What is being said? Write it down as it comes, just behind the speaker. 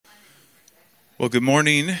Well, good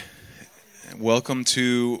morning. Welcome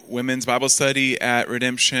to Women's Bible Study at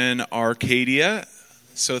Redemption Arcadia.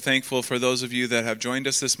 So thankful for those of you that have joined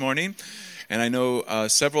us this morning. And I know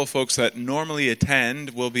several folks that normally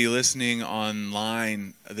attend will be listening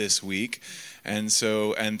online this week. And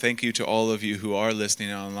thank you to all of you who are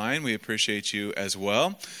listening online. We appreciate you as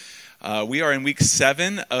well. We are in week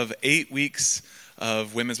 7 of 8 weeks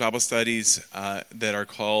of women's Bible studies that are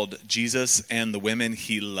called Jesus and the Women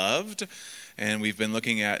He Loved. And we've been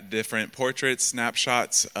looking at different portraits,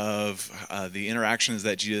 snapshots of the interactions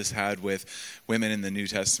that Jesus had with women in the New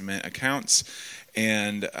Testament accounts.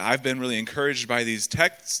 And I've been really encouraged by these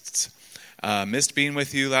texts. Missed being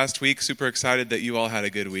with you last week. Super excited that you all had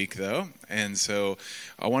a good week, though. And so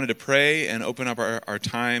I wanted to pray and open up our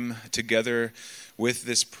time together with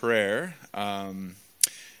this prayer.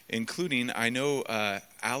 Including, I know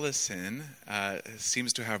Allison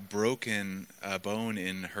seems to have broken a bone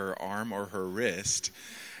in her arm or her wrist,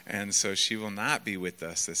 and so she will not be with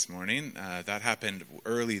us this morning. That happened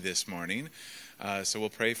early this morning, so we'll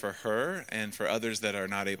pray for her and for others that are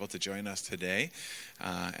not able to join us today,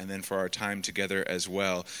 and then for our time together as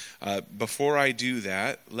well. Before I do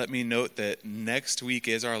that, let me note that next week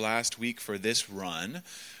is our last week for this run.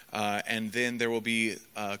 And then there will be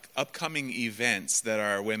upcoming events that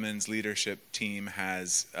our women's leadership team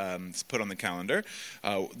has put on the calendar.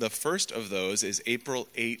 The first of those is April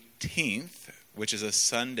 18th, which is a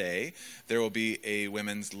Sunday. There will be a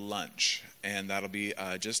women's lunch, and that'll be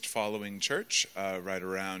just following church right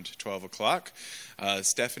around 12 o'clock.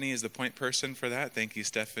 Stephanie is the point person for that. Thank you,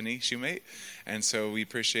 Stephanie Shoemate. And so we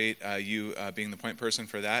appreciate you being the point person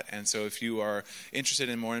for that. And so if you are interested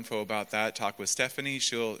in more info about that, talk with Stephanie.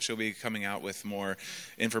 She'll be coming out with more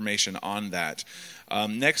information on that.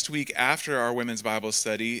 Next week, after our women's Bible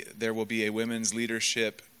study, there will be a women's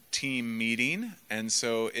leadership team meeting. And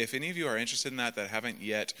so if any of you are interested in that haven't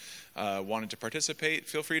yet wanted to participate,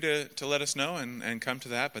 feel free to let us know and come to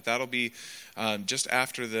that. But that'll be just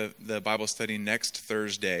after the Bible study next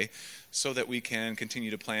Thursday, so that we can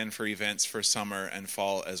continue to plan for events for summer and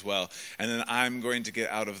fall as well. And then I'm going to get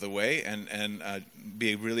out of the way and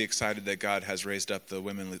be really excited that God has raised up the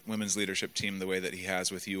women's leadership team the way that he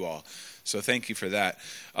has with you all. So thank you for that.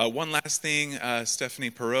 One last thing,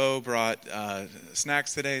 Stephanie Perot brought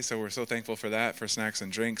snacks today, so we're so thankful for that, for snacks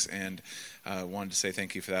and drinks, and wanted to say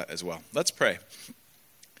thank you for that as well. Let's pray.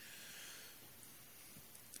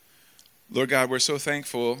 Lord God, we're so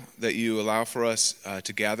thankful that you allow for us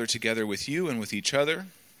to gather together with you and with each other.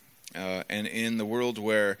 And in the world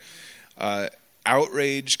where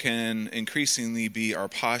outrage can increasingly be our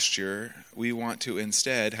posture, we want to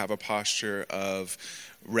instead have a posture of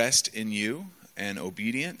rest in you and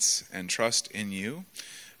obedience and trust in you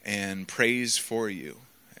and praise for you.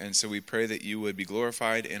 And so we pray that you would be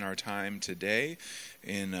glorified in our time today,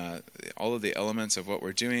 in all of the elements of what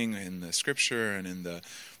we're doing in the scripture and in the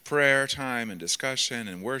prayer time and discussion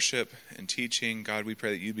and worship and teaching. God, we pray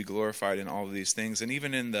that you'd be glorified in all of these things, and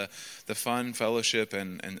even in the fun fellowship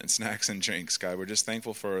and snacks and drinks. God, we're just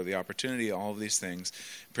thankful for the opportunity, all of these things.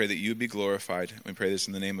 Pray that you'd be glorified. We pray this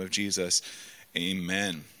in the name of Jesus.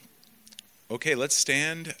 Amen. Okay, let's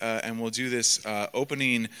stand and we'll do this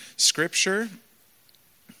opening scripture.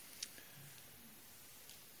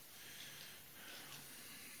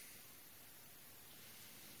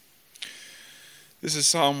 This is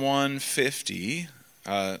Psalm 150.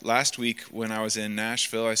 Last week when I was in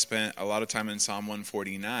Nashville, I spent a lot of time in Psalm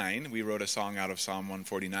 149. We wrote a song out of Psalm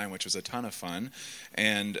 149, which was a ton of fun.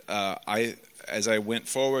 And as I went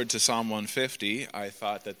forward to Psalm 150, I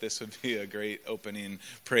thought that this would be a great opening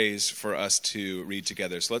praise for us to read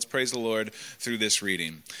together. So let's praise the Lord through this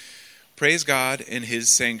reading. Praise God in his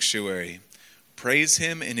sanctuary. Praise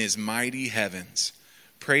him in his mighty heavens.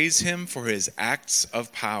 Praise him for his acts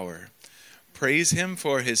of power. Praise him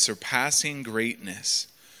for his surpassing greatness.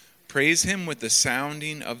 Praise him with the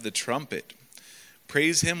sounding of the trumpet.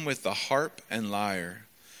 Praise him with the harp and lyre.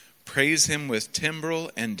 Praise him with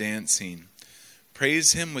timbrel and dancing.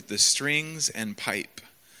 Praise him with the strings and pipe.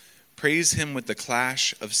 Praise him with the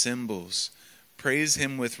clash of cymbals. Praise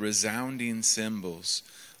him with resounding cymbals.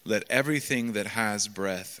 Let everything that has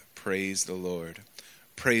breath praise the Lord.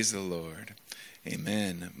 Praise the Lord.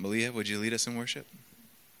 Amen. Malia, would you lead us in worship?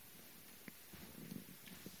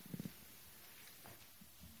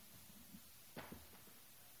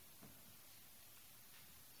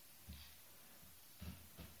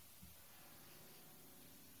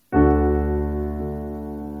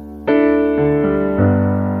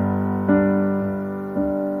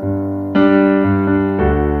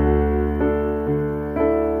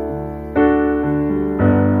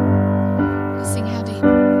 Sing heavy.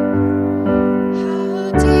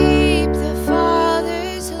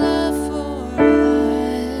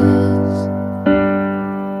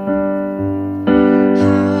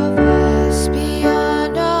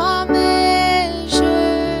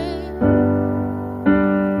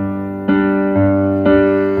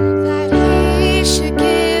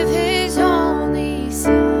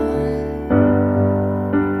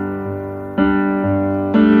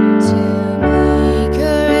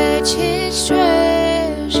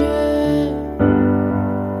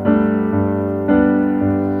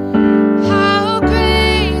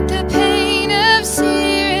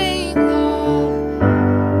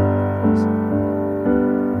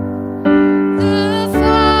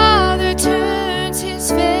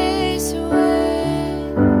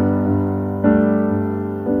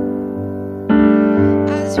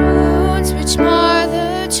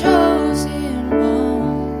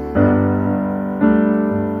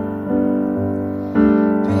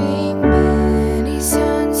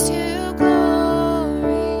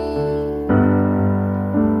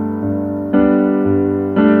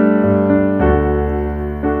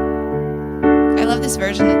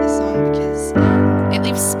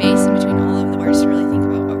 listen between all of the words to really think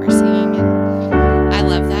about what we're singing. And I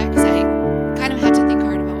love that because I kind of have to think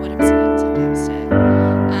hard about what I'm singing sometimes to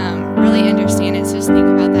really understand it. So just think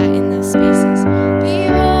about that in those spaces.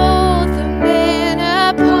 Behold the man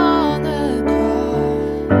upon the cross,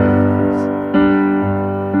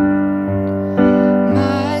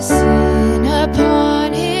 my sin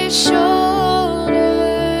upon his shoulders,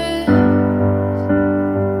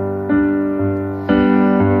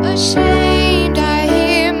 ashamed I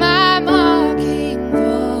hear my mocking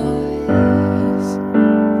voice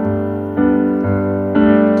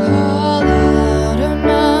call out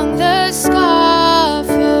among the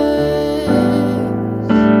scoffers.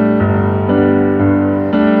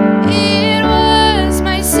 It was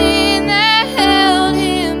my sin that held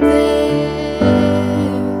him there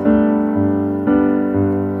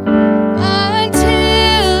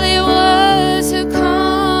until it was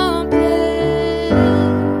accomplished.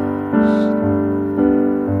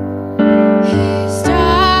 His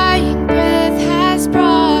dying breath has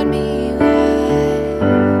brought me life.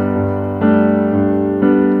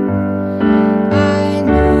 I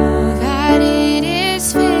know that it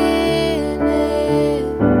is finished.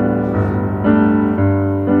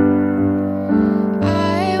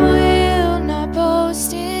 I will not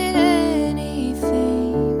boast in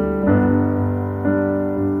anything.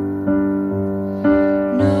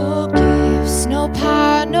 No gifts, no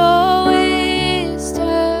power, no wisdom.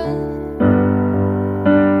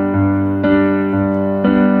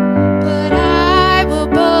 But I will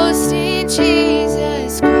boast in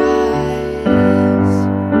Jesus Christ,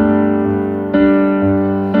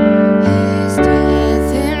 his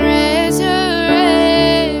death and resurrection.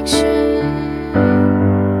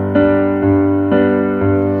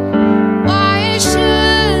 Why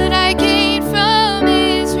should I gain from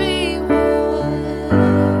his reward?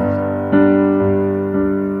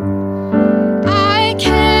 I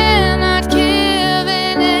cannot give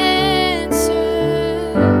an answer,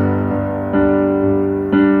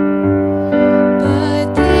 but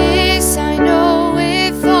this I know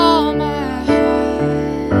with all my heart: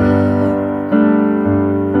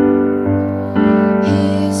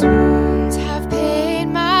 his wounds have paid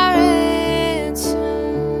my ransom.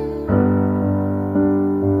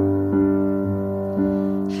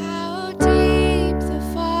 How deep the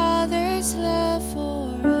Father's love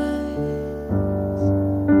for us,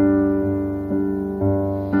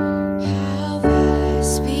 how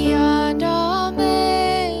vast beyond all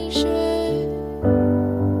measure,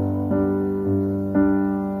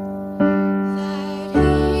 that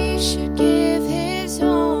he should give his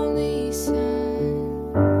only Son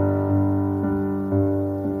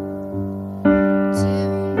to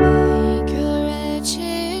make a wretch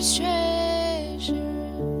his treasure.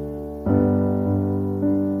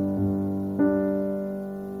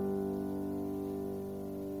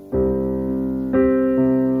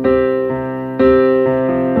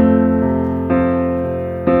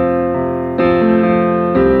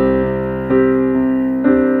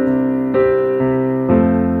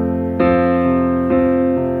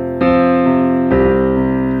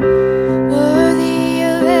 Worthy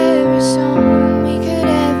of every song we could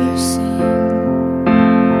ever sing,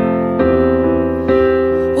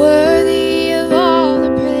 worthy of all the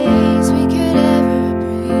praise we could ever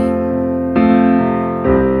bring,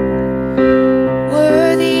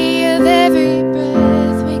 worthy of every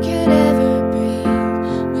breath we could ever breathe.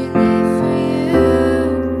 We live for you.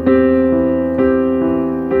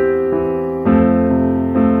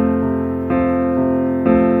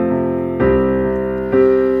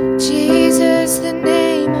 Jesus, the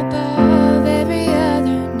name above every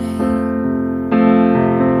other name.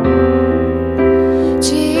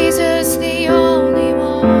 Jesus, the only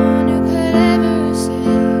one who could ever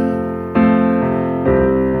save.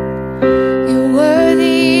 You're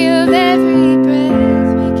worthy of every breath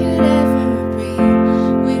we could ever breathe.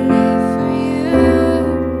 We live for you.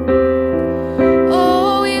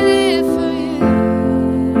 Oh, we live for you.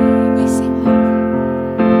 We sing holy,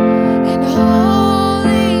 and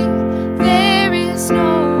holy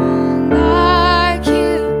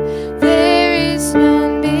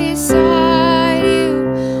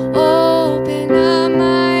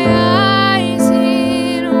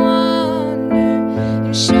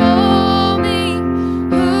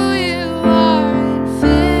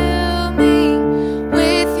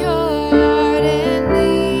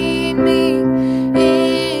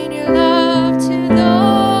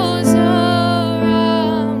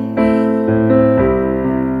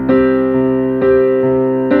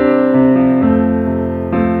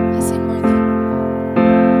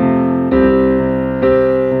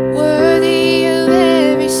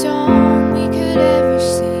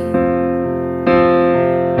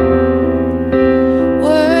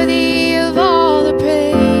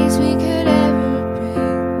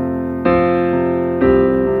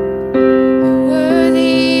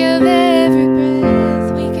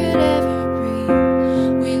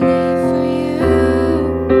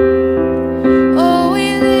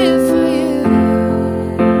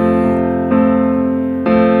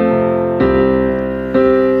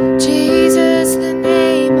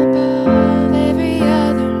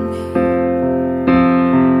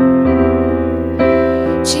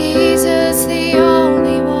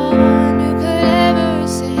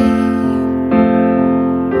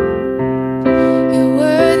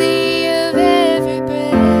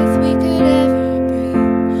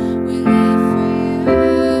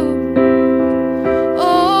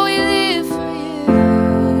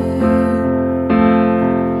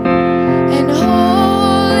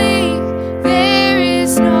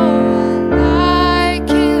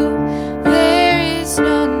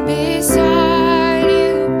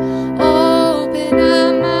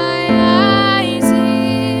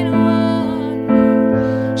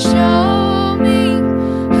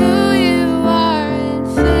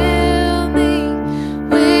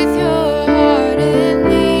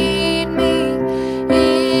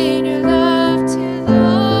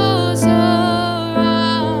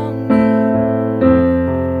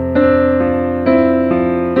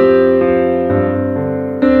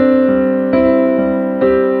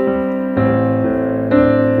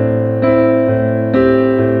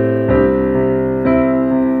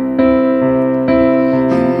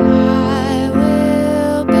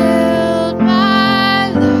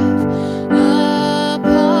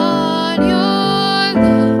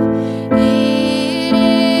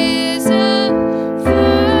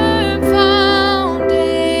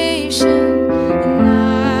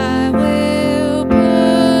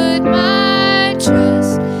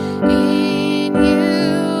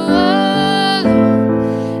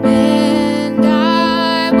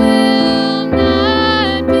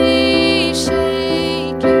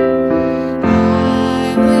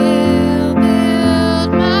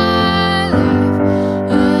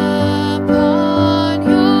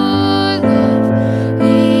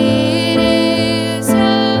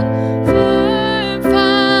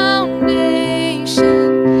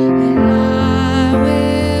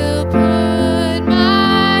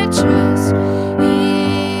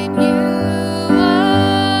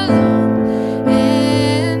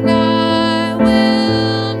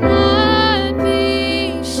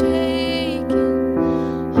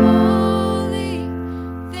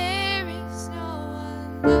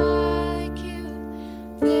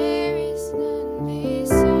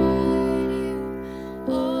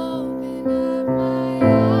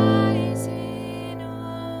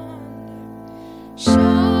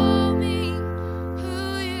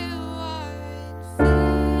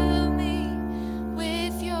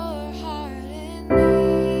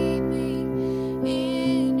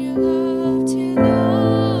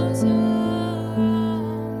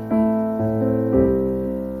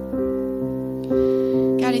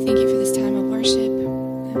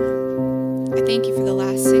thank you for the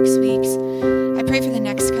last 6 weeks. I pray for the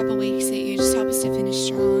next couple weeks that you just help us to finish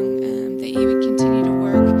strong, that you would continue to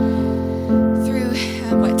work through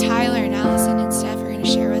what Tyler and Allison and Steph are going to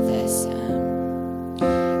share with us.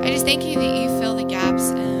 I just thank you that you fill the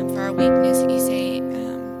gaps for our weakness, that you say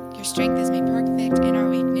your strength is made perfect in our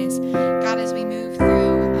weakness. God, as we move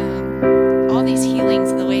through all these healings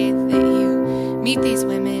and the way that you meet these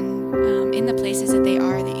women in the places that they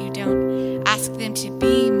are, that you don't ask them to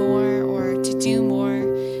be more or to do more,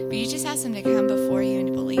 but you just ask them to come before you and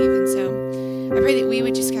to believe. And so I pray that we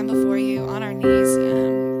would just come before you on our knees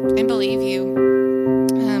and believe you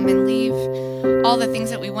and leave all the things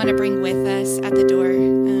that we want to bring with us at the door.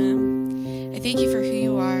 I thank you for who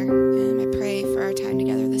you are. I pray for our time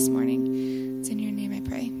together this morning. It's in your name I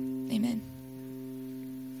pray. Amen.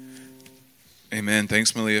 Amen.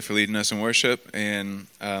 Thanks, Malia, for leading us in worship. And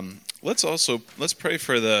let's pray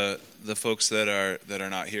for the folks that are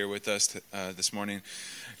not here with us this morning.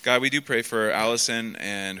 God, we do pray for Allison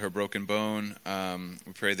and her broken bone.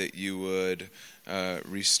 We pray that you would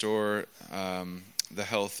restore the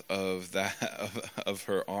health of of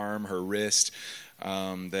her arm, her wrist.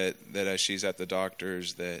 That as she's at the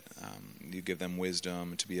doctors, that you give them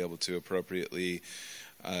wisdom to be able to appropriately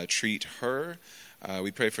treat her. We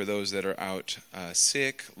pray for those that are out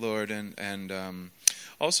sick, Lord, and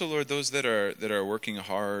also, Lord, those that are working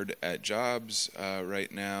hard at jobs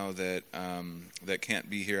right now that can't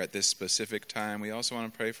be here at this specific time. We also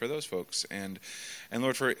want to pray for those folks, and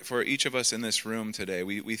Lord, for each of us in this room today,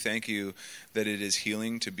 we thank you that it is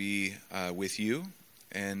healing to be with you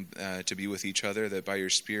and to be with each other. That by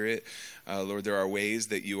your Spirit, Lord, there are ways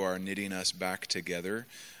that you are knitting us back together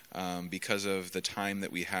because of the time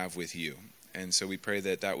that we have with you. And so we pray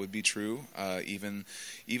that would be true, even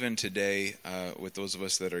today, with those of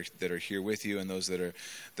us that are here with you and those that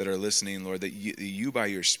are listening, Lord. That you by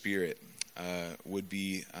your Spirit would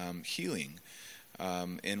be healing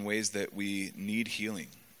in ways that we need healing,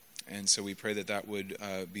 and so we pray that would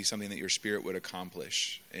be something that your Spirit would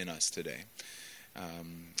accomplish in us today.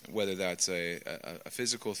 Whether that's a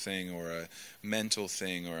physical thing or a mental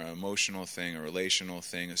thing or an emotional thing, a relational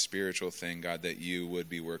thing, a spiritual thing, God, that you would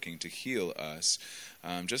be working to heal us,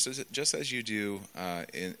 just as you do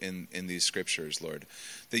in these scriptures, Lord,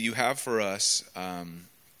 that you have for us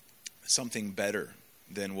something better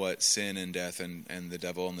than what sin and death and the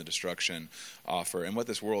devil and the destruction offer and what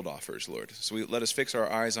this world offers, Lord. So let us fix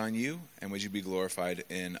our eyes on you, and would you be glorified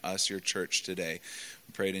in us, your church, today.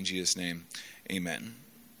 We pray it in Jesus' name. Amen.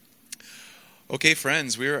 Okay,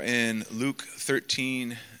 friends, we are in Luke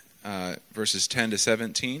 13, verses 10 to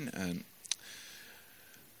 17. And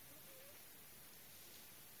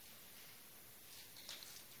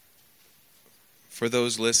for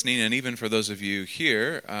those listening, and even for those of you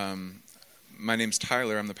here, my name's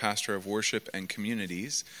Tyler. I'm the pastor of worship and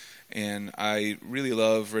communities. And I really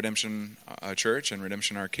love Redemption Church and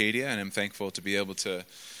Redemption Arcadia, and I'm thankful to be able to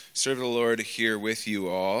serve the Lord here with you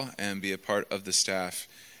all and be a part of the staff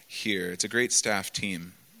here. It's a great staff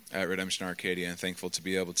team at Redemption Arcadia, and thankful to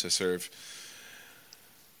be able to serve.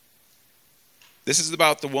 This is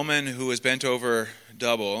about the woman who was bent over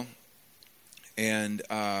double, and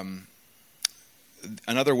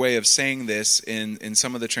another way of saying this, in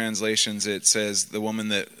some of the translations, it says the woman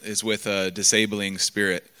that is with a disabling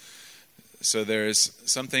spirit. So there's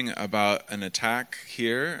something about an attack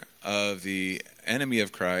here of the enemy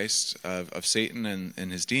of Christ, of Satan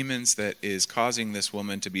and his demons, that is causing this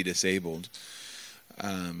woman to be disabled.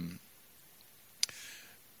 And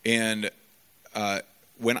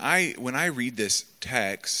when I read this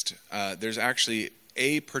text, there's actually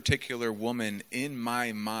a particular woman in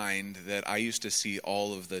my mind that I used to see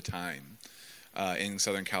all of the time in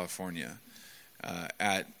Southern California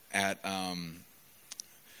at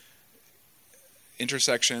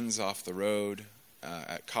intersections off the road,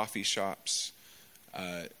 at coffee shops,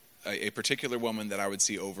 a particular woman that I would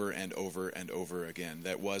see over and over and over again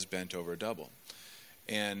that was bent over double.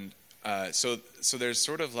 And so there's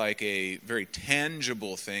sort of like a very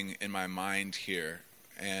tangible thing in my mind here.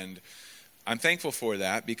 And I'm thankful for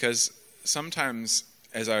that, because sometimes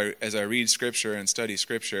as I read Scripture and study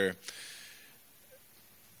Scripture,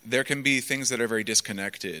 there can be things that are very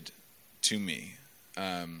disconnected to me.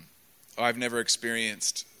 I've never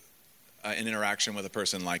experienced an interaction with a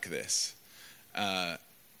person like this.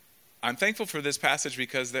 I'm thankful for this passage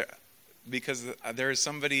because there is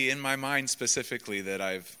somebody in my mind specifically that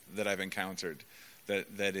I've encountered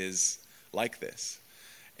that is like this.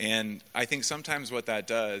 And I think sometimes what that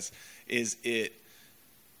does is it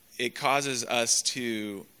causes us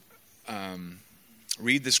to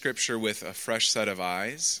read the Scripture with a fresh set of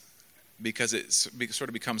eyes, because sort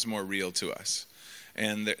of becomes more real to us.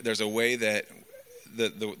 And there's a way that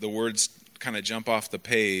the words kind of jump off the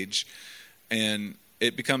page, and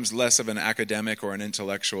it becomes less of an academic or an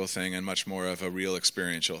intellectual thing and much more of a real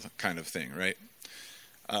experiential kind of thing, right?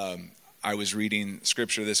 I was reading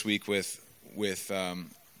scripture this week with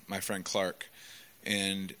my friend Clark,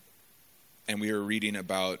 and we were reading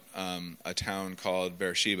about a town called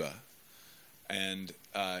Beersheba, and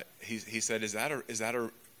he said, "Is that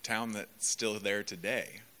a town that's still there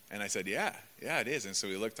today?" And I said, "Yeah, it is." And so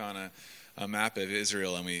we looked on a map of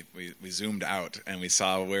Israel, and we zoomed out, and we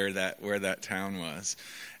saw where that town was.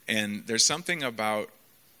 And there's something about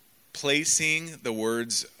placing the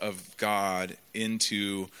words of God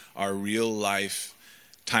into our real life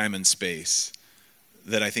time and space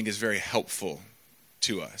that I think is very helpful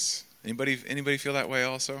to us. Anybody feel that way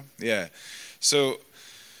also? Yeah. So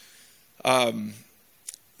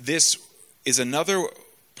this is another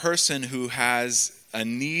person who has a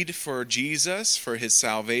need for Jesus, for his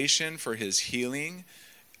salvation, for his healing,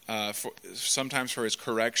 sometimes for his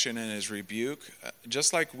correction and his rebuke,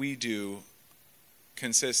 just like we do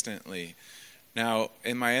consistently. Now,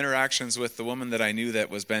 in my interactions with the woman that I knew that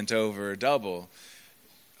was bent over double,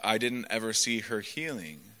 I didn't ever see her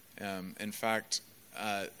healing. In fact,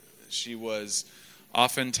 she was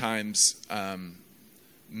oftentimes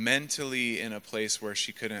mentally in a place where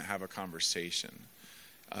she couldn't have a conversation.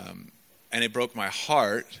 And it broke my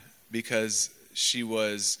heart because she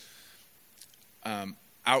was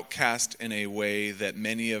outcast in a way that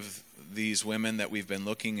many of these women that we've been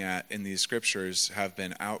looking at in these scriptures have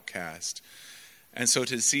been outcast. And so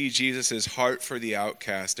to see Jesus' heart for the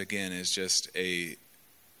outcast again is just a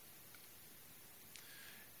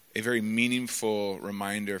very meaningful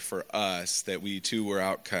reminder for us that we too were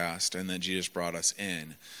outcast and that Jesus brought us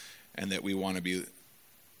in, and that we want to be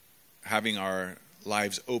having our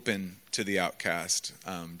lives open to the outcast,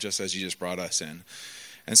 just as Jesus brought us in.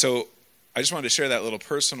 And so I just wanted to share that little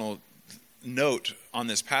personal note on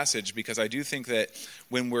this passage, because I do think that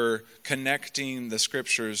when we're connecting the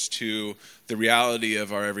scriptures to the reality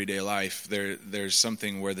of our everyday life, there's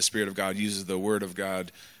something where the Spirit of God uses the Word of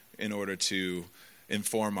God in order to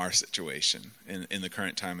inform our situation in the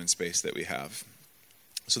current time and space that we have.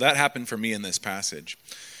 So that happened for me in this passage.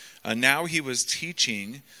 Now he was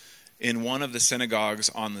teaching in one of the synagogues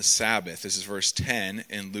on the Sabbath. This is verse 10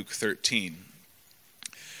 in Luke 13.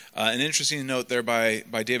 An interesting note there by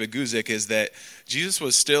David Guzik is that Jesus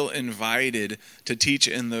was still invited to teach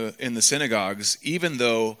in the synagogues, even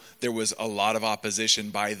though there was a lot of opposition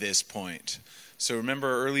by this point. So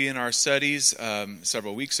remember early in our studies,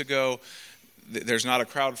 several weeks ago, there's not a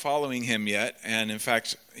crowd following him yet, and in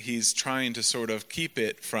fact, he's trying to sort of keep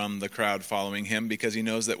it from the crowd following him, because he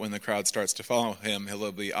knows that when the crowd starts to follow him,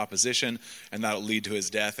 there'll be opposition, and that'll lead to his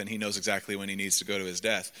death, and he knows exactly when he needs to go to his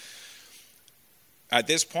death. At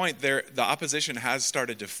this point, the opposition has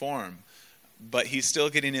started to form, but he's still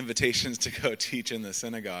getting invitations to go teach in the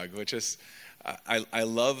synagogue, which is, I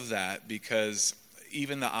love that, because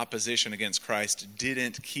even the opposition against Christ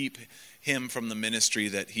didn't keep him from the ministry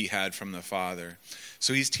that he had from the Father.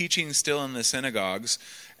 So he's teaching still in the synagogues,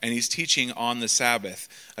 and he's teaching on the Sabbath.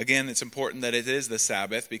 Again, it's important that it is the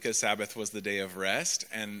Sabbath, because Sabbath was the day of rest,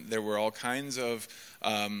 and there were all kinds of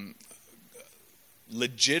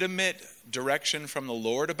legitimate direction from the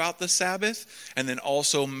Lord about the Sabbath, and then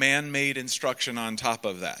also man-made instruction on top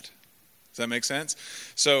of that. Does that make sense?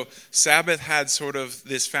 So Sabbath had sort of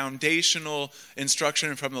this foundational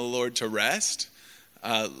instruction from the Lord to rest.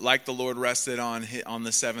 Like the Lord rested on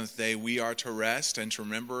the seventh day, we are to rest and to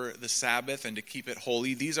remember the Sabbath and to keep it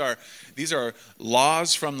holy. These are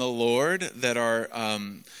laws from the Lord that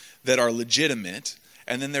are legitimate,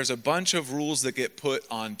 and then there's a bunch of rules that get put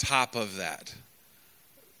on top of that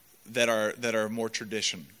are more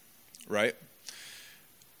tradition, right?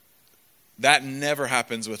 That never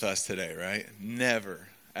happens with us today, right? Never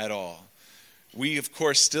at all. We, of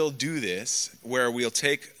course, still do this, where we'll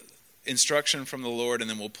take instruction from the Lord and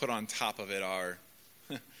then we'll put on top of it our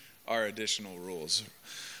additional rules.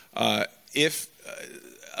 If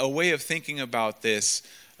a way of thinking about this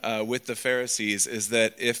with the Pharisees is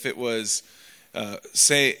that if it was,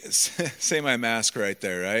 say my mask right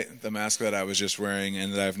there, right? The mask that I was just wearing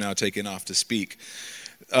and that I've now taken off to speak.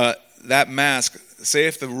 That mask, say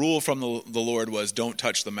if the rule from the Lord was don't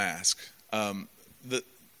touch the mask,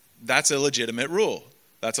 that's a legitimate rule.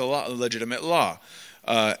 That's a legitimate law.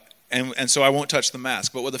 And so I won't touch the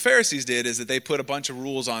mask. But what the Pharisees did is that they put a bunch of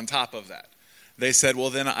rules on top of that. They said, well,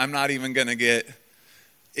 then I'm not even going to get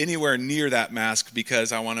anywhere near that mask,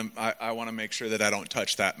 because I want to make sure that I don't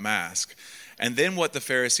touch that mask. And then what the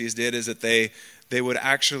Pharisees did is that they would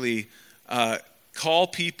actually call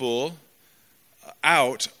people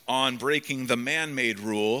out on breaking the man-made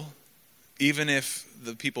rule, even if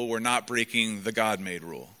the people were not breaking the God-made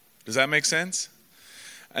rule. Does that make sense?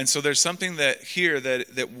 And so there's something that here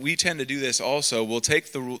that we tend to do this also. We'll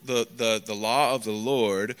take the law of the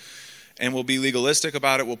Lord and we'll be legalistic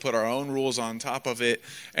about it. We'll put our own rules on top of it,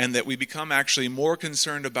 and that we become actually more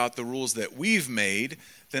concerned about the rules that we've made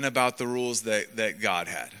than about the rules that God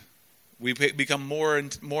had. We become more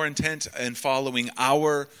intent in following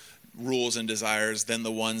our rules and desires than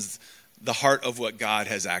the heart of what God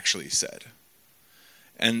has actually said.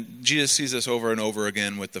 And Jesus sees this over and over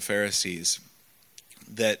again with the Pharisees,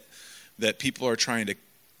 that people are trying to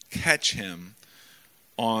catch him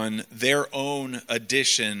on their own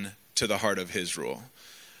addition to the heart of his rule.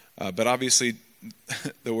 But obviously,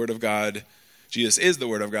 the Word of God, Jesus is the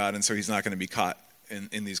Word of God, and so he's not going to be caught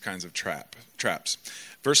in these kinds of traps.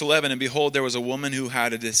 Verse 11, and behold, there was a woman who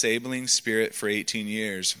had a disabling spirit for 18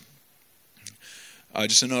 years.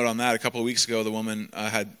 Just a note on that, a couple of weeks ago, the woman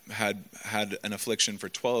had an affliction for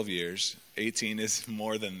 12 years. 18 is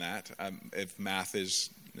more than that. If math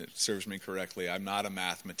serves me correctly, I'm not a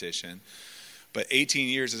mathematician. But 18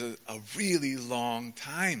 years is a really long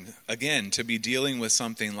time, again, to be dealing with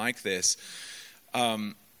something like this.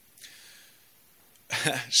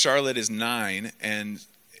 Charlotte is 9, and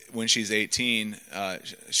when she's 18,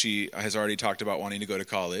 she has already talked about wanting to go to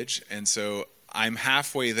college. And so I'm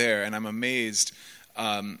halfway there, and I'm amazed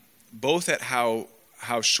both at how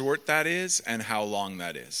short that is and how long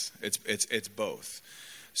that is. It's both.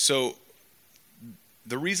 So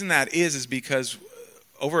the reason that is because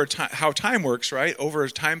over how time works, right? Over a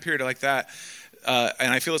time period like that,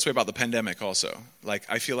 and I feel this way about the pandemic also. Like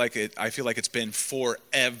I feel like it's been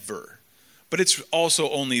forever, but it's also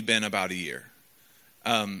only been about a year.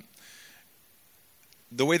 The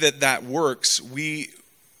way that works, we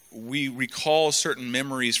recall certain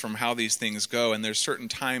memories from how these things go, and there's certain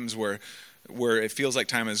times where it feels like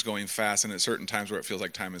time is going fast, and at certain times where it feels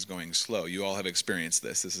like time is going slow. You all have experienced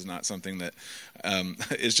this. This is not something that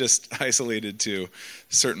is just isolated to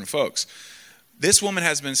certain folks. This woman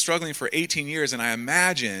has been struggling for 18 years, and I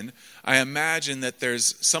imagine that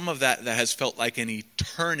there's some of that has felt like an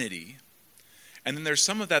eternity, and then there's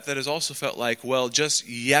some of that has also felt like, well, just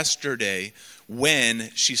yesterday when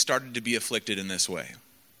she started to be afflicted in this way.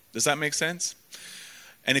 Does that make sense?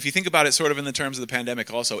 And if you think about it sort of in the terms of the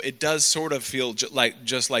pandemic also, it does sort of feel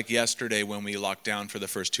just like yesterday when we locked down for the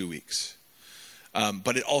first 2 weeks.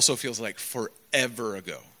 But it also feels like forever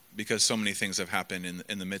ago because so many things have happened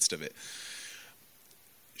in the midst of it.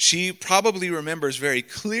 She probably remembers very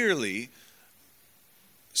clearly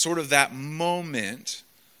sort of that moment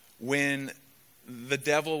when the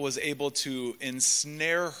devil was able to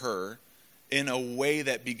ensnare her in a way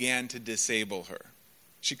that began to disable her.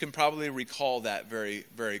 She can probably recall that very,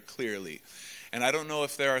 very clearly. And I don't know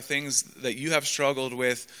if there are things that you have struggled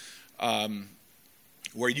with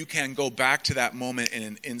where you can go back to that moment in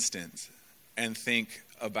an instant and think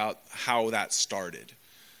about how that started.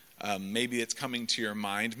 Maybe it's coming to your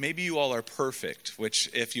mind. Maybe you all are perfect, which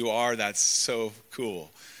if you are, that's so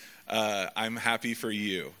cool. I'm happy for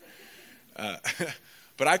you.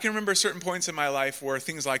 But I can remember certain points in my life where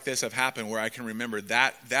things like this have happened, where I can remember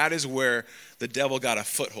that is where the devil got a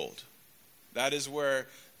foothold. That is where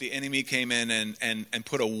the enemy came in and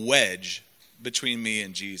put a wedge between me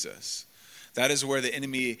and Jesus. That is where the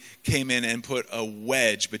enemy came in and put a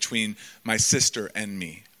wedge between my sister and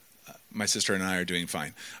me. My sister and I are doing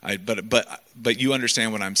fine. But you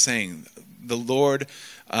understand what I'm saying. The Lord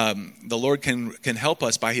can help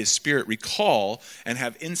us by His Spirit recall and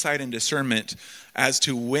have insight and discernment as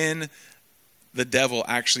to when the devil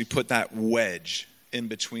actually put that wedge in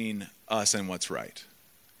between us and what's right.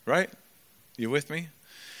 Right? You with me?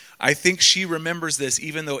 I think she remembers this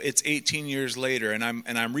even though it's 18 years later, and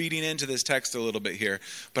I'm reading into this text a little bit here,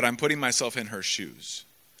 but I'm putting myself in her shoes.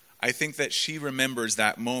 I think that she remembers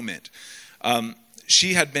that moment.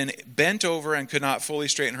 She had been bent over and could not fully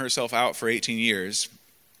straighten herself out for 18 years.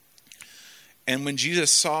 And when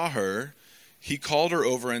Jesus saw her, He called her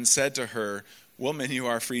over and said to her, "Woman, you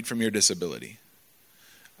are freed from your disability."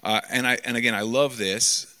 And again, I love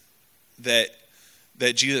this, that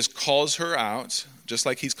Jesus calls her out, just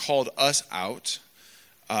like He's called us out.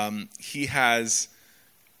 He has,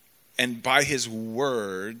 and by His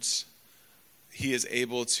words, He is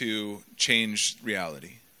able to change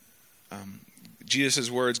reality.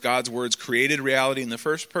 Jesus' words, God's words, created reality in the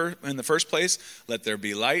first place. Let there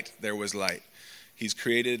be light. There was light. He's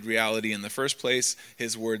created reality in the first place.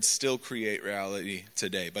 His words still create reality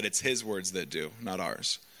today, but it's His words that do, not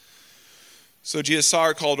ours. So Jesus saw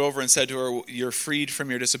her, called over, and said to her, "You're freed from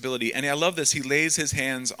your disability." And I love this. He lays his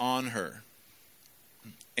hands on her.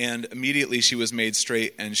 And immediately she was made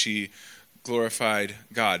straight and she glorified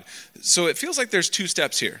God. So it feels like there's two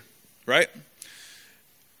steps here, right?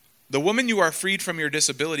 The woman, you are freed from your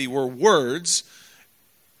disability, were words.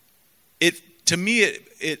 To me,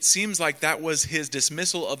 it seems like that was his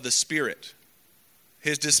dismissal of the spirit.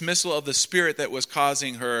 His dismissal of the spirit that was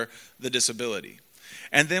causing her the disability.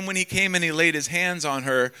 And then when he came and he laid his hands on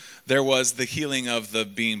her, there was the healing of the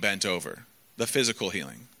being bent over, the physical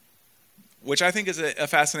healing, which I think is a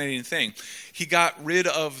fascinating thing. He got rid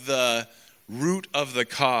of the root of the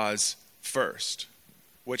cause first,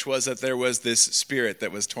 which was that there was this spirit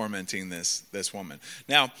that was tormenting this woman.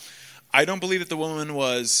 Now, I don't believe that the woman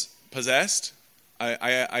was possessed.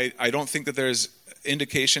 I don't think that there's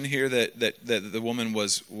indication here that the woman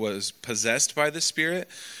was possessed by the spirit.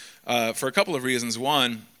 For a couple of reasons.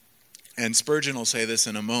 One, and Spurgeon will say this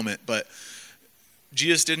in a moment, but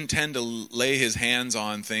Jesus didn't tend to lay his hands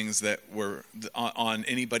on things that were on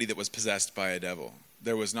anybody that was possessed by a devil.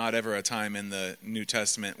 There was not ever a time in the New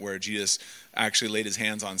Testament where Jesus actually laid his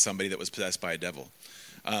hands on somebody that was possessed by a devil.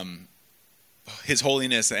 His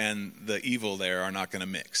holiness and the evil there are not going to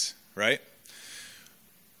mix, right?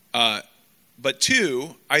 But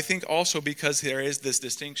two, I think also because there is this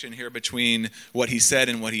distinction here between what he said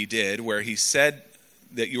and what he did, where he said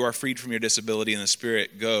that you are freed from your disability and the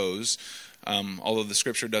Spirit goes, although the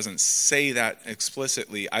Scripture doesn't say that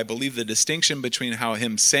explicitly. I believe the distinction between how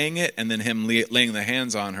him saying it and then him laying the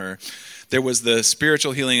hands on her, there was the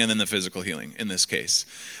spiritual healing and then the physical healing in this case.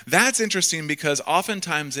 That's interesting because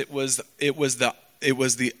oftentimes it was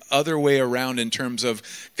the other way around in terms of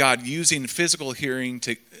God using physical healing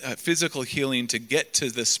to get to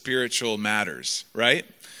the spiritual matters, right?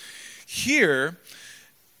 Here,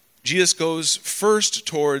 Jesus goes first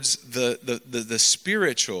towards the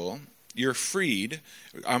spiritual. You're freed.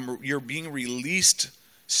 You're being released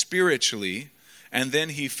spiritually, and then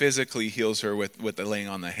he physically heals her with the laying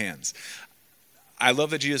on the hands. I love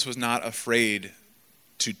that Jesus was not afraid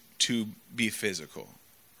to be physical.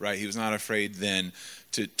 Right? He was not afraid then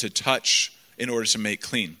to touch in order to make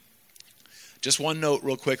clean. Just one note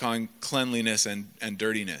real quick on cleanliness and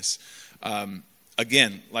dirtiness.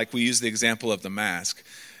 Again, like we use the example of the mask,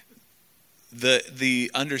 the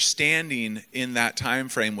understanding in that time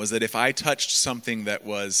frame was that if I touched something that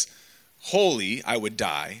was holy, I would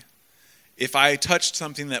die. If I touched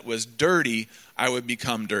something that was dirty, I would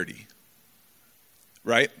become dirty.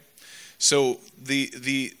 Right? So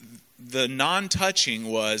the non-touching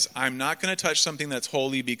was, I'm not going to touch something that's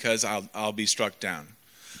holy because I'll be struck down.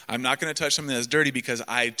 I'm not going to touch something that's dirty because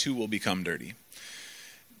I too will become dirty.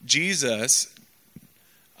 Jesus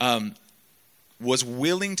was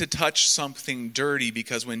willing to touch something dirty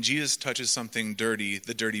because when Jesus touches something dirty,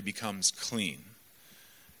 the dirty becomes clean.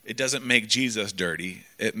 It doesn't make Jesus dirty.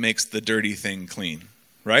 It makes the dirty thing clean,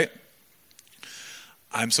 right?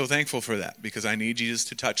 I'm so thankful for that because I need Jesus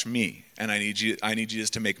to touch me, and I need Jesus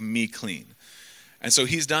to make me clean. And so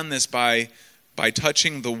he's done this by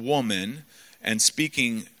touching the woman and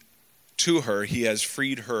speaking to her. He has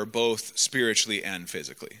freed her both spiritually and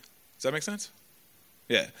physically. Does that make sense?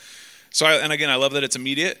 Yeah. So, I love that it's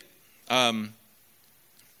immediate. I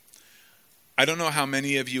don't know how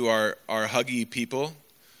many of you are huggy people,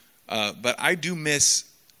 but I do miss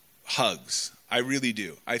hugs. I really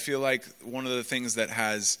do. I feel like one of the things that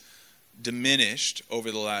has diminished over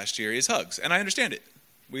the last year is hugs. And I understand it.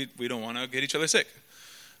 We don't want to get each other sick.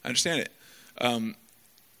 I understand it.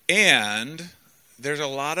 And there's a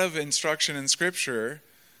lot of instruction in Scripture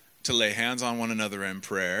to lay hands on one another in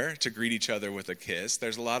prayer, to greet each other with a kiss.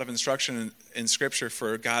 There's a lot of instruction in Scripture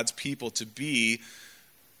for God's people to be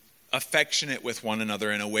affectionate with one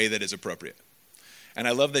another in a way that is appropriate. And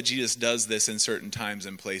I love that Jesus does this in certain times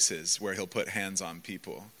and places where he'll put hands on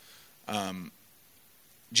people.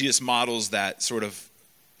 Jesus models that sort of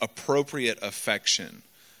appropriate affection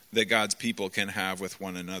that God's people can have with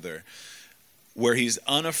one another, where he's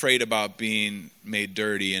unafraid about being made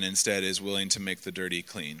dirty and instead is willing to make the dirty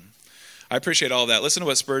clean. I appreciate all that. Listen to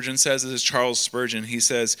what Spurgeon says. This is Charles Spurgeon. He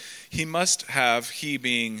says, he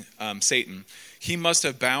being Satan, he must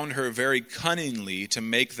have bound her very cunningly to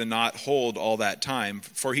make the knot hold all that time,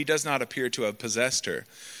 for he does not appear to have possessed her.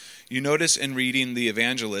 You notice in reading the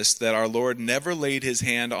evangelist that our Lord never laid his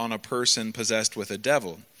hand on a person possessed with a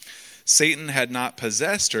devil. Satan had not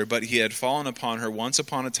possessed her, but he had fallen upon her once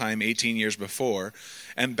upon a time 18 years before,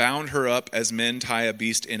 and bound her up as men tie a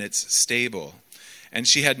beast in its stable. And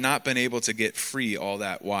she had not been able to get free all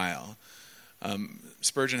that while.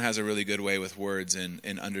 Spurgeon has a really good way with words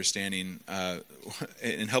in understanding,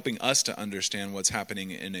 in helping us to understand what's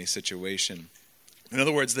happening in a situation. In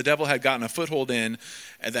other words, the devil had gotten a foothold in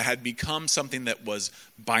that had become something that was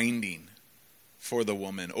binding for the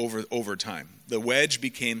woman over time. The wedge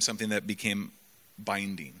became something that became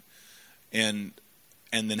binding and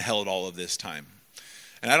then held all of this time.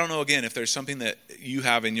 And I don't know, again, if there's something that you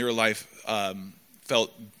have in your life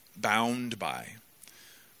felt bound by.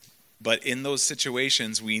 But in those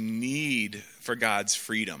situations, we need for God's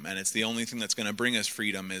freedom. And it's the only thing that's going to bring us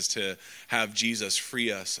freedom is to have Jesus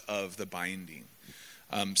free us of the binding.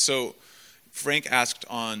 So Frank asked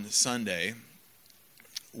on Sunday,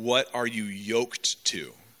 what are you yoked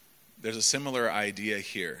to? There's a similar idea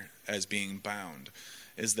here as being bound.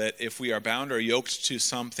 Is that if we are bound or yoked to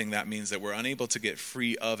something, that means that we're unable to get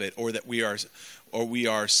free of it, or that we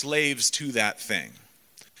are slaves to that thing.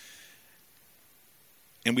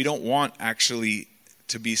 And we don't want actually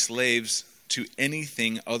to be slaves to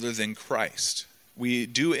anything other than Christ. We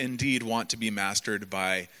do indeed want to be mastered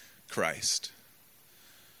by Christ.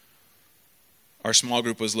 Our small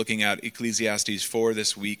group was looking at Ecclesiastes 4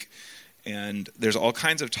 this week, and there's all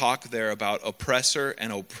kinds of talk there about oppressor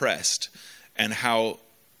and oppressed, and how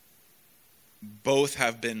both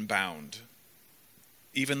have been bound.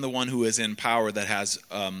 Even the one who is in power that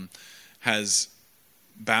has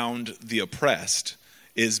bound the oppressed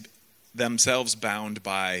is themselves bound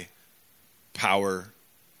by power,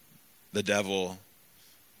 the devil,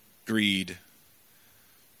 greed,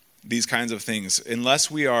 these kinds of things.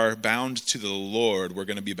 Unless we are bound to the Lord, we're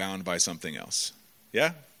going to be bound by something else.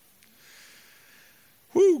 Yeah?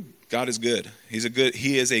 Woo! God is good.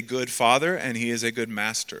 He is a good father, and he is a good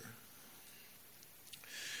master.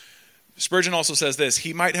 Spurgeon also says this: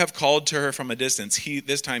 he might have called to her from a distance,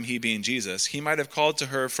 this time he being Jesus, he might have called to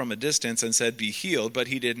her from a distance and said, "Be healed," but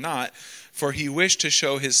he did not, for he wished to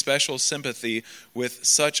show his special sympathy with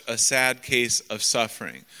such a sad case of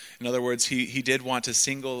suffering. In other words, he did want to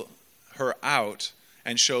single her out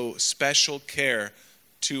and show special care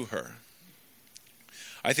to her.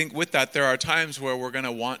 I think with that, there are times where we're going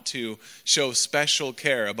to want to show special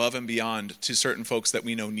care above and beyond to certain folks that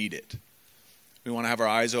we know need it. We want to have our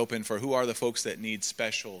eyes open for who are the folks that need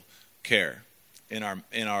special care in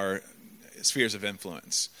our spheres of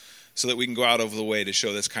influence, so that we can go out of the way to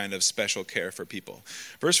show this kind of special care for people.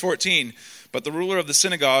 Verse 14, but the ruler of the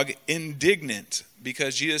synagogue, indignant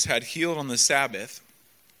because Jesus had healed on the Sabbath,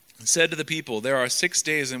 said to the people, "There are 6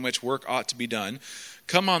 days in which work ought to be done.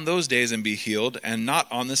 Come on those days and be healed, and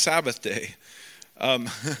not on the Sabbath day."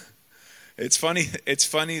 It's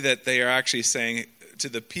funny that they are actually saying to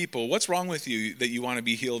the people, what's wrong with you that you want to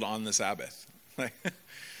be healed on the Sabbath?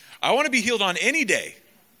 I want to be healed on any day,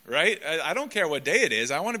 right? I don't care what day it is.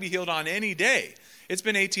 I want to be healed on any day. It's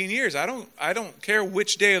been 18 years. I don't care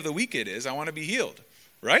which day of the week it is. I want to be healed,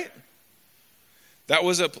 right? That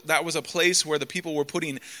was a place where the people were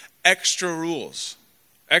putting extra rules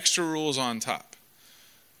on top.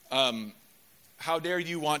 How dare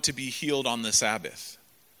you want to be healed on the Sabbath?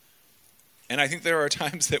 And I think there are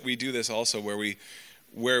times that we do this also, where we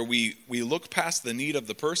look past the need of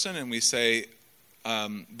the person and we say,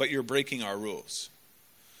 but you're breaking our rules.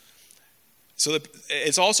 So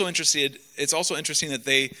it's also interesting that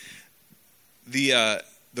the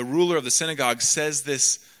ruler of the synagogue says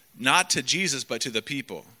this not to Jesus but to the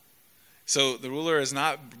people. So the ruler is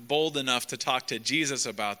not bold enough to talk to Jesus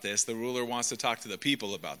about this. The ruler wants to talk to the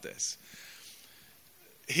people about this.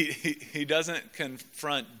 He doesn't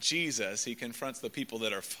confront Jesus. He confronts the people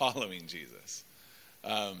that are following Jesus,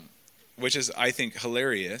 which is, I think,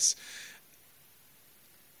 hilarious.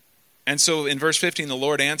 And so in verse 15, the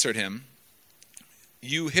Lord answered him,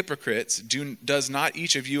 "You hypocrites, does not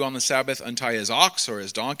each of you on the Sabbath untie his ox or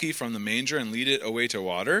his donkey from the manger and lead it away to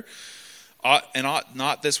water? Ought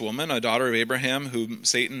not this woman, a daughter of Abraham, whom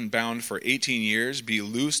Satan bound for 18 years, be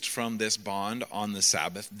loosed from this bond on the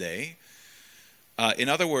Sabbath day?" In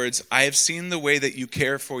other words, I have seen the way that you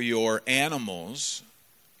care for your animals.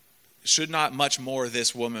 Should not much more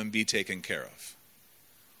this woman be taken care of?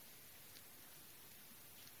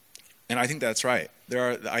 And I think that's right.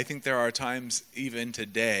 I think there are times even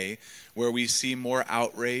today where we see more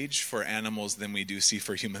outrage for animals than we do see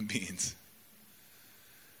for human beings.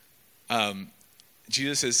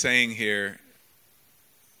 Jesus is saying here,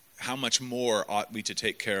 how much more ought we to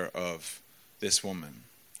take care of this woman?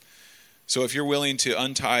 So if you're willing to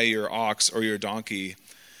untie your ox or your donkey,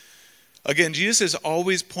 again, Jesus is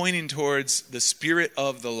always pointing towards the spirit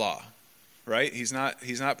of the law. right? He's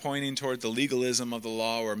not pointing toward the legalism of the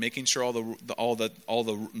law or making sure all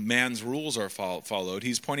the man's rules are followed.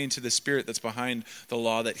 He's pointing to the spirit that's behind the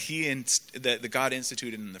law that God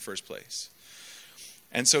instituted in the first place.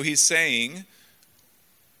 And so he's saying,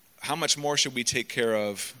 how much more should we take care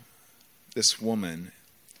of this woman?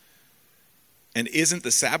 And isn't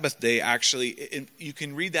the Sabbath day actually, you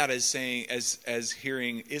can read that as saying, as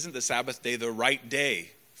hearing, isn't the Sabbath day the right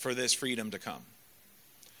day for this freedom to come?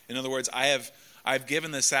 In other words, I've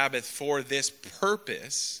given the Sabbath for this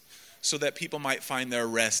purpose so that people might find their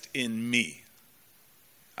rest in me.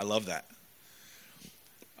 I love that.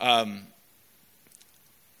 And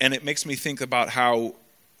it makes me think about how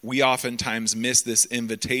we oftentimes miss this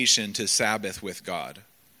invitation to Sabbath with God.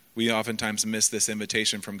 We oftentimes miss this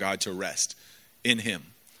invitation from God to rest in him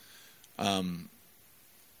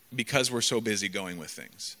because we're so busy going with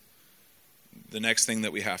things. The next thing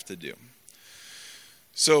that we have to do.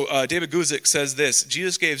 So David Guzik says this: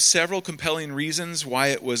 Jesus gave several compelling reasons why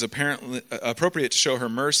it was apparently appropriate to show her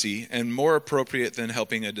mercy, and more appropriate than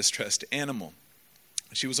helping a distressed animal.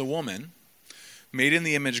 She was a woman, made in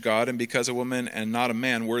the image of God, and because a woman and not a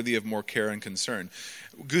man, worthy of more care and concern.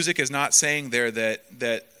 Guzik is not saying there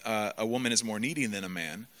that a woman is more needy than a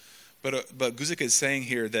man, but Guzik is saying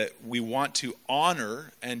here that we want to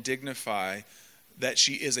honor and dignify that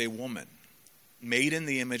she is a woman, made in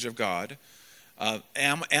the image of God.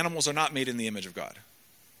 Animals are not made in the image of God,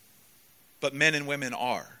 but men and women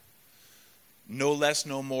are, no less,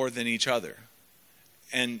 no more than each other.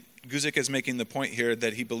 And Guzik is making the point here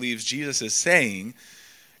that he believes Jesus is saying,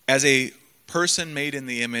 as a person made in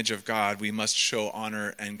the image of God, we must show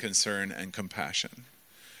honor and concern and compassion.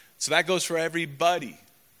 So that goes for everybody.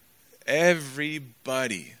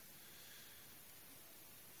 Everybody.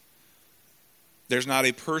 There's not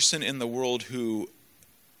a person in the world who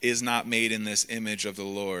is not made in this image of the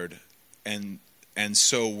Lord and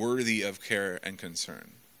so worthy of care and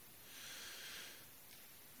concern.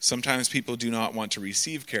 Sometimes people do not want to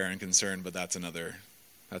receive care and concern, but that's another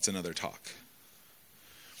talk.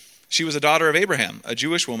 She was a daughter of Abraham, a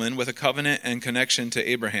Jewish woman with a covenant and connection to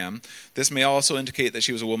Abraham. This may also indicate that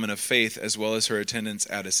she was a woman of faith as well as her attendance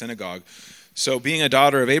at a synagogue. So being a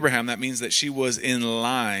daughter of Abraham, that means that she was in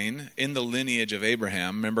line, in the lineage of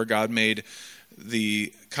Abraham. Remember, God made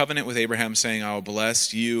the covenant with Abraham saying, I will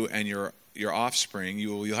bless you and your offspring.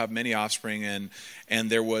 You'll have many offspring, and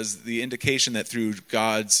there was the indication that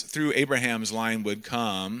through Abraham's line would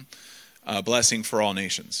come a blessing for all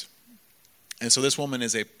nations. And so this woman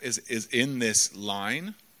is in this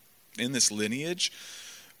line, in this lineage,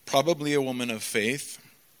 probably a woman of faith,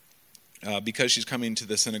 because she's coming to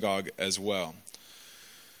the synagogue as well.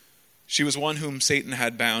 She was one whom Satan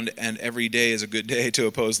had bound, and every day is a good day to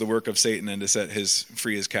oppose the work of Satan and to set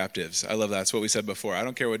free his captives. I love that. That's what we said before. I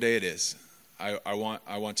don't care what day it is. I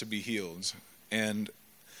want to be healed. And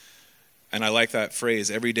I like that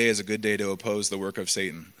phrase, every day is a good day to oppose the work of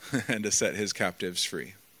Satan and to set his captives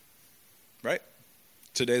free. Right?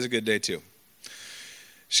 Today's a good day too.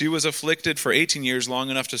 She was afflicted for 18 years, long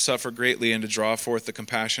enough to suffer greatly and to draw forth the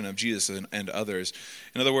compassion of Jesus and others.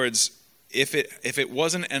 In other words, if it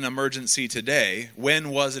wasn't an emergency today, when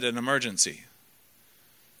was it an emergency?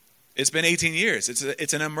 It's been 18 years.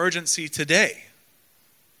 It's an emergency today.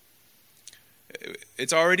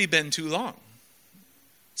 It's already been too long.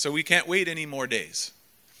 So we can't wait any more days.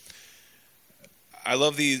 I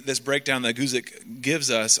love this breakdown that Guzik gives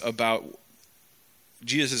us about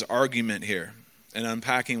Jesus' argument here and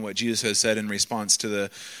unpacking what Jesus has said in response to the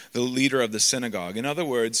leader of the synagogue. In other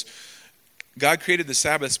words, God created the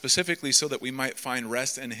Sabbath specifically so that we might find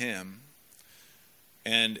rest in him.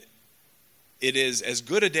 And it is as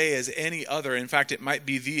good a day as any other. In fact, it might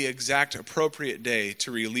be the exact appropriate day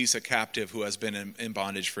to release a captive who has been in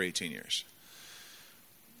bondage for 18 years.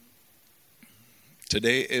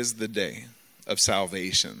 Today is the day of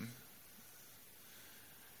salvation.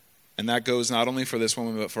 And that goes not only for this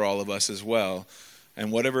woman, but for all of us as well.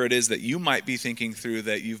 And whatever it is that you might be thinking through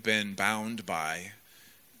that you've been bound by,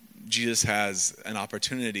 Jesus has an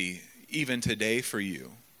opportunity, even today, for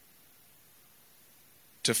you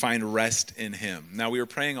to find rest in him. Now, we were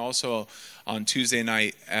praying also on Tuesday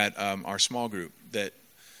night at our small group that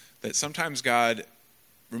sometimes God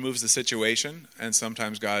removes the situation and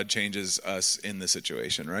sometimes God changes us in the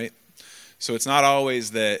situation, right? So it's not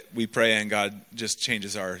always that we pray and God just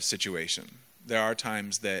changes our situation. There are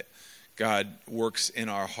times that God works in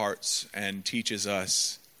our hearts and teaches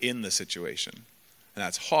us in the situation. And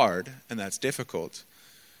that's hard and that's difficult.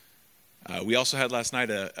 We also had last night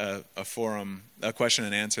a forum, a question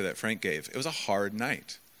and answer that Frank gave. It was a hard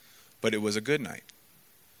night, but it was a good night.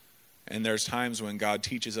 And there's times when God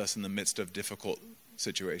teaches us in the midst of difficult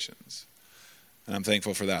situations. And I'm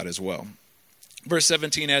thankful for that as well. Verse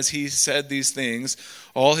 17, as he said these things,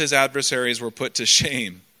 all his adversaries were put to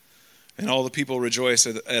shame, and all the people rejoiced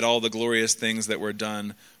at all the glorious things that were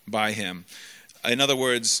done by him. In other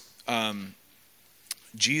words,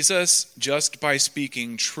 Jesus, just by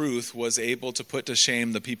speaking truth, was able to put to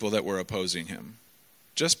shame the people that were opposing him.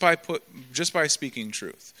 Just by speaking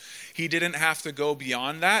truth. He didn't have to go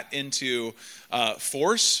beyond that into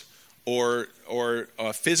force or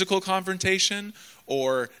physical confrontation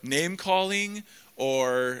or name calling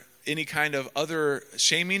or any kind of other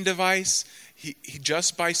shaming device. He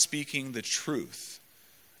just by speaking the truth,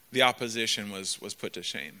 the opposition was put to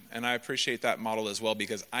shame. And I appreciate that model as well,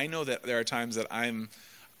 because I know that there are times that I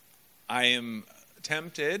am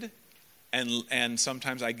tempted and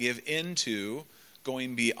sometimes I give into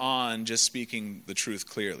going beyond just speaking the truth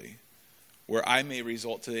clearly, where I may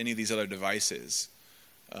resort to any of these other devices,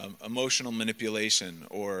 emotional manipulation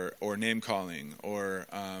or name calling or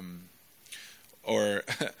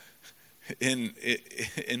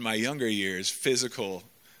in my younger years, physical.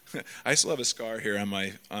 I still have a scar here on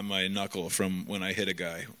my knuckle from when I hit a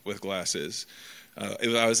guy with glasses.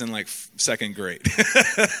 I was in like second grade.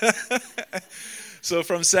 So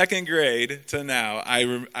from second grade to now,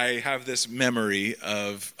 I have this memory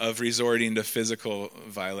of resorting to physical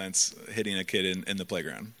violence, hitting a kid in the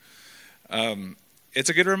playground. It's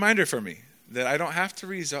a good reminder for me that I don't have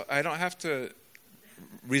to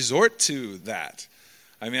resort to that.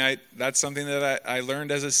 I mean, that's something that I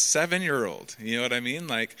learned as a 7-year-old. You know what I mean?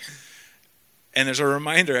 And there's a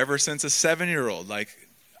reminder ever since a 7-year-old.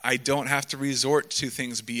 I don't have to resort to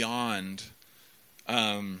things beyond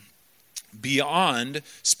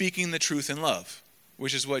speaking the truth in love,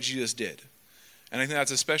 which is what Jesus did. And I think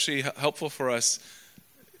that's especially helpful for us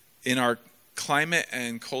in our climate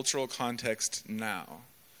and cultural context now.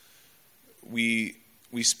 We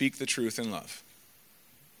speak the truth in love.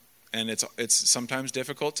 And it's sometimes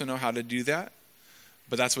difficult to know how to do that,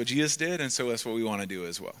 but that's what Jesus did, and so that's what we want to do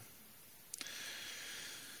as well.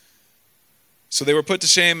 So they were put to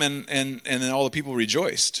shame, and then all the people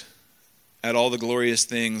rejoiced at all the glorious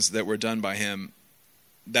things that were done by him.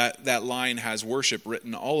 That line has worship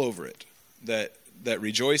written all over it. That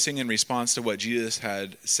rejoicing in response to what Jesus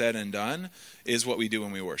had said and done is what we do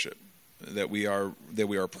when we worship. That we are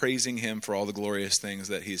praising him for all the glorious things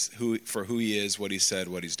that for who he is, what he said,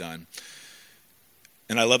 what he's done.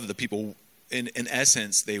 And I love that the people, in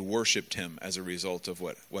essence, they worshiped him as a result of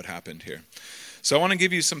what happened here. So I want to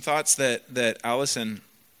give you some thoughts that Allison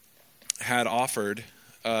had offered.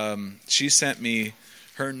 She sent me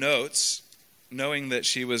her notes, knowing that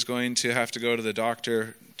she was going to have to go to the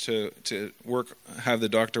doctor to have the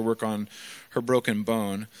doctor work on her broken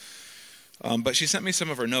bone. But she sent me some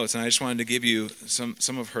of her notes, and I just wanted to give you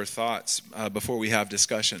some of her thoughts before we have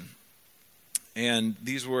discussion. And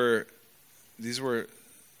these were,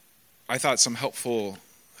 I thought, some helpful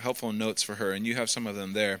notes for her, and you have some of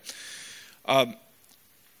them there.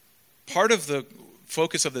 Part of the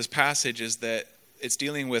focus of this passage is that it's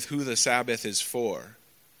dealing with who the Sabbath is for.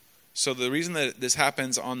 So the reason that this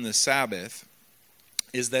happens on the Sabbath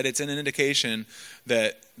is that it's an indication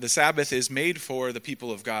that the Sabbath is made for the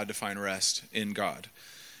people of God to find rest in God.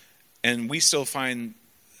 And we still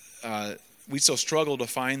struggle to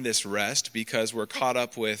find this rest because we're caught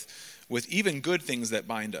up with even good things that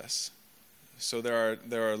bind us. So there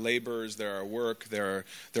are labors, there are work, there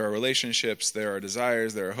are relationships, there are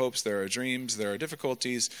desires, there are hopes, there are dreams, there are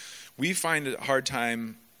difficulties. We find a hard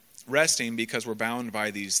time resting because we're bound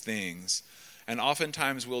by these things. And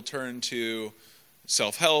oftentimes we'll turn to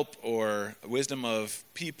self-help or wisdom of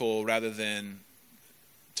people rather than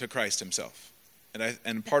to Christ himself.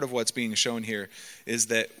 And part of what's being shown here is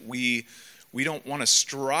that we don't want to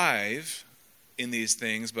strive in these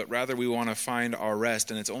things, but rather we want to find our rest.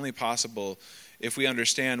 And it's only possible if we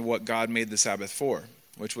understand what God made the Sabbath for,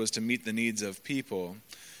 which was to meet the needs of people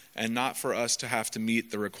and not for us to have to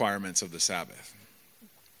meet the requirements of the Sabbath.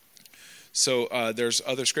 So there's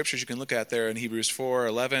other scriptures you can look at there in Hebrews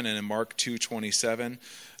 4:11 and in Mark 2:27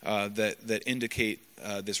 that indicate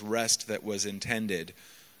this rest that was intended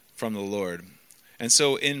from the Lord. And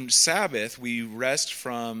so in Sabbath, we rest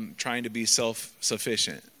from trying to be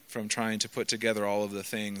self-sufficient, from trying to put together all of the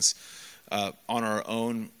things on our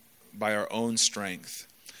own, by our own strength.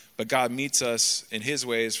 But God meets us in his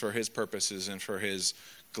ways for his purposes and for his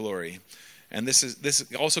glory. And this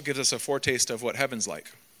also gives us a foretaste of what heaven's like.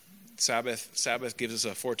 Sabbath gives us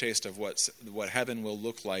a foretaste of what heaven will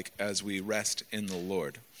look like as we rest in the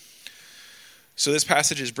Lord. So this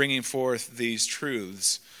passage is bringing forth these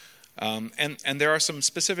truths. And there are some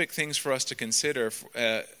specific things for us to consider.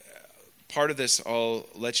 Part of this I'll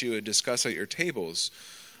let you discuss at your tables.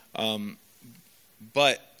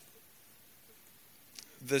 But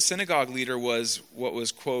the synagogue leader was what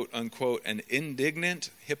was, quote unquote, an indignant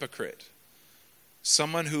hypocrite.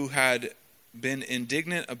 Someone who had been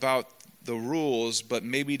indignant about the rules, but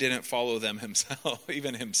maybe didn't follow them himself,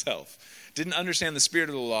 even himself. Didn't understand the spirit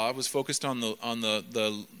of the law, was focused on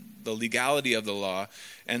the legality of the law,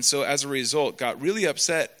 and so as a result got really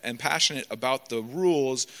upset and passionate about the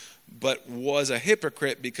rules, but was a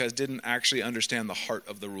hypocrite because didn't actually understand the heart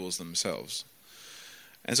of the rules themselves.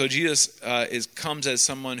 And so Jesus comes as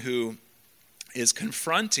someone who is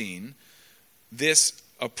confronting this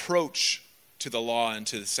approach to the law and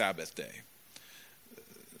to the Sabbath day.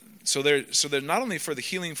 So they're not only for the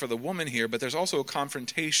healing for the woman here, but there's also a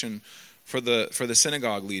confrontation for the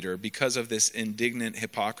synagogue leader because of this indignant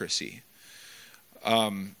hypocrisy.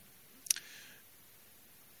 One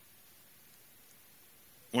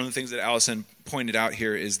of the things that Allison pointed out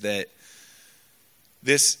here is that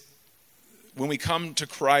when we come to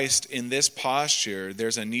Christ in this posture,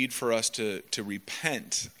 there's a need for us to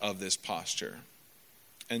repent of this posture.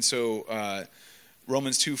 And so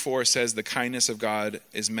Romans 2:4 says the kindness of God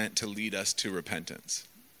is meant to lead us to repentance.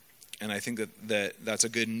 And I think that's a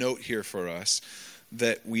good note here for us,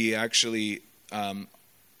 that we actually,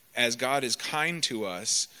 as God is kind to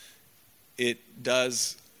us, it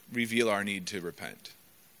does reveal our need to repent.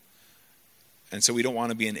 And so we don't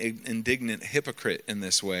want to be an indignant hypocrite in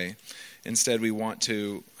this way. Instead, we want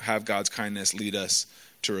to have God's kindness lead us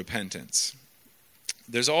to repentance.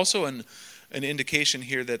 There's also an indication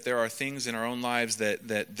here that there are things in our own lives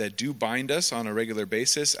that do bind us on a regular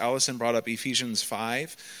basis. Allison brought up Ephesians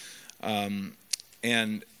 5,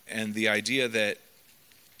 and the idea that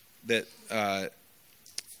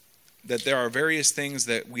there are various things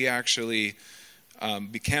that we actually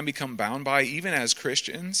can become bound by, even as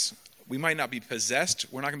Christians. We might not be possessed.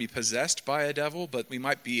 We're not going to be possessed by a devil, but we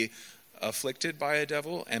might be afflicted by a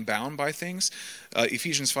devil and bound by things.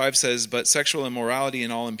 Ephesians 5 says, "But sexual immorality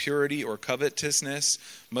and all impurity or covetousness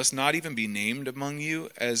must not even be named among you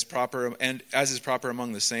as is proper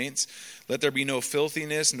among the saints. Let there be no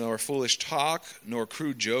filthiness, nor foolish talk, nor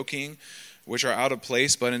crude joking, which are out of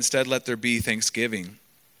place, but instead let there be thanksgiving.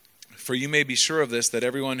 For you may be sure of this, that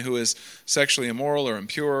everyone who is sexually immoral or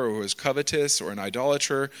impure, or who is covetous or an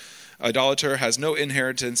idolater has no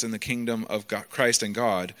inheritance in the kingdom of Christ and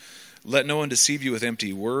God. Let no one deceive you with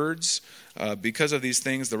empty words. Because of these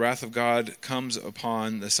things, the wrath of God comes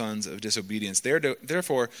upon the sons of disobedience.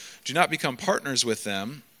 Therefore, do not become partners with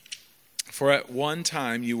them. For at one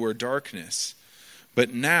time you were darkness,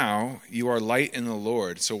 but now you are light in the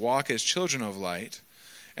Lord. So walk as children of light,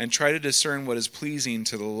 and try to discern what is pleasing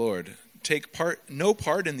to the Lord. Take no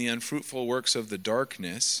part in the unfruitful works of the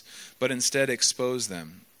darkness, but instead expose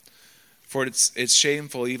them. For it's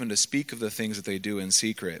shameful even to speak of the things that they do in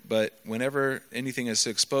secret. But whenever anything is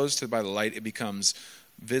exposed by the light, it becomes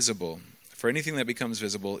visible. For anything that becomes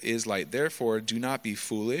visible is light. Therefore, do not be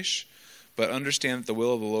foolish, but understand that the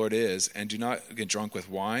will of the Lord is, and do not get drunk with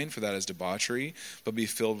wine, for that is debauchery, but be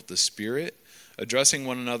filled with the Spirit, addressing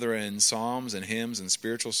one another in psalms and hymns and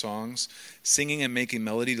spiritual songs, singing and making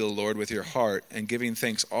melody to the Lord with your heart, and giving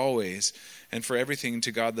thanks always, and for everything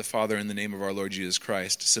to God the Father in the name of our Lord Jesus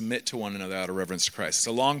Christ. Submit to one another out of reverence to Christ." It's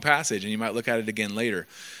a long passage, and you might look at it again later.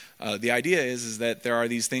 The idea is that there are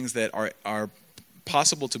these things that are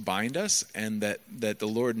possible to bind us, and that the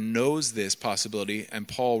Lord knows this possibility, and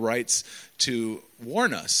Paul writes to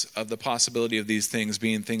warn us of the possibility of these things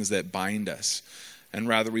being things that bind us. And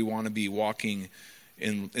rather we want to be walking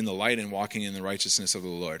in the light and walking in the righteousness of the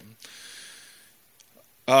Lord.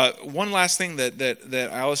 One last thing that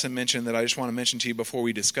Allison mentioned that I just want to mention to you before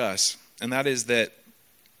we discuss, and that is that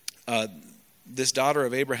this daughter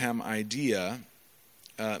of Abraham idea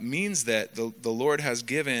means that the Lord has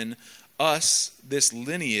given us this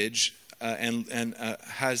lineage and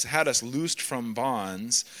has had us loosed from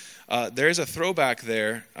bonds. There's a throwback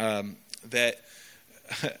there that,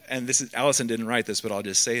 and Allison didn't write this, but I'll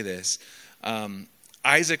just say this.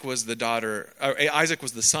 Isaac was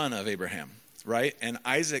the son of Abraham, right? And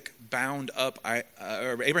Abraham bound up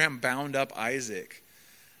Isaac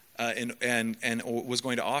and was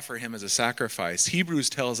going to offer him as a sacrifice. Hebrews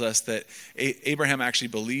tells us that Abraham actually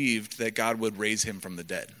believed that God would raise him from the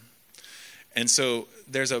dead. And so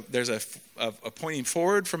there's a pointing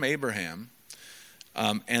forward from Abraham,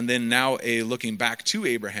 and then now a looking back to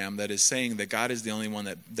Abraham that is saying that God is the only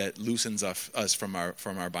one that loosens us from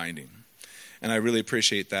our binding. And I really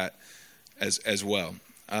appreciate that as well.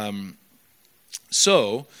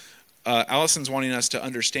 So Allison's wanting us to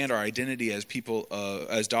understand our identity as people,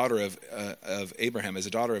 as daughter of Abraham, as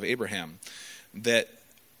a daughter of Abraham, that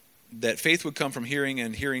faith would come from hearing,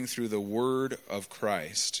 and hearing through the word of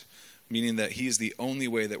Christ, meaning that He's the only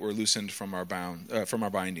way that we're loosened from our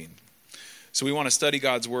binding. So we want to study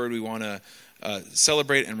God's word. We want to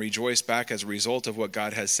celebrate and rejoice back as a result of what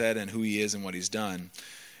God has said and who He is and what He's done,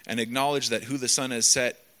 and acknowledge that who the Son has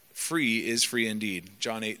set free is free indeed.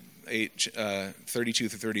 John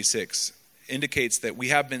 8:32-36 indicates that we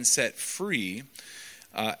have been set free,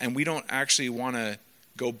 and we don't actually want to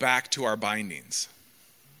go back to our bindings,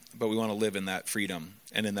 but we want to live in that freedom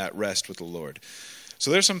and in that rest with the Lord.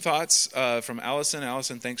 So there's some thoughts from Allison.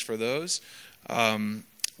 Allison, thanks for those.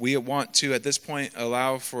 We want to, at this point,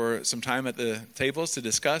 allow for some time at the tables to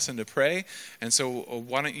discuss and to pray. And so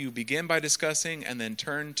why don't you begin by discussing and then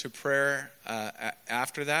turn to prayer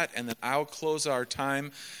after that. And then I'll close our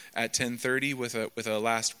time at 10:30 with a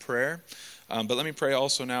last prayer. But let me pray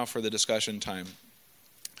also now for the discussion time.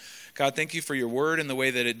 God, thank you for your word and the way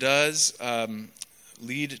that it does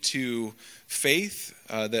lead to faith,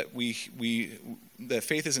 that that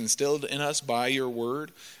faith is instilled in us by your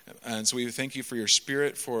word. And so we thank you for your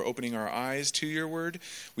Spirit for opening our eyes to your word.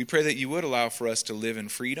 We pray that you would allow for us to live in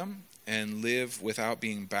freedom and live without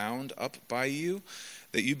being bound up by you,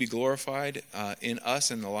 that you be glorified in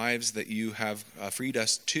us and the lives that you have freed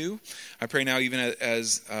us to. I pray now, even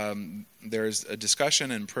as there's a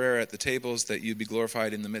discussion and prayer at the tables, that you'd be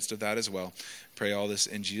glorified in the midst of that as well. Pray all this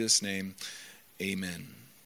in Jesus' name. Amen.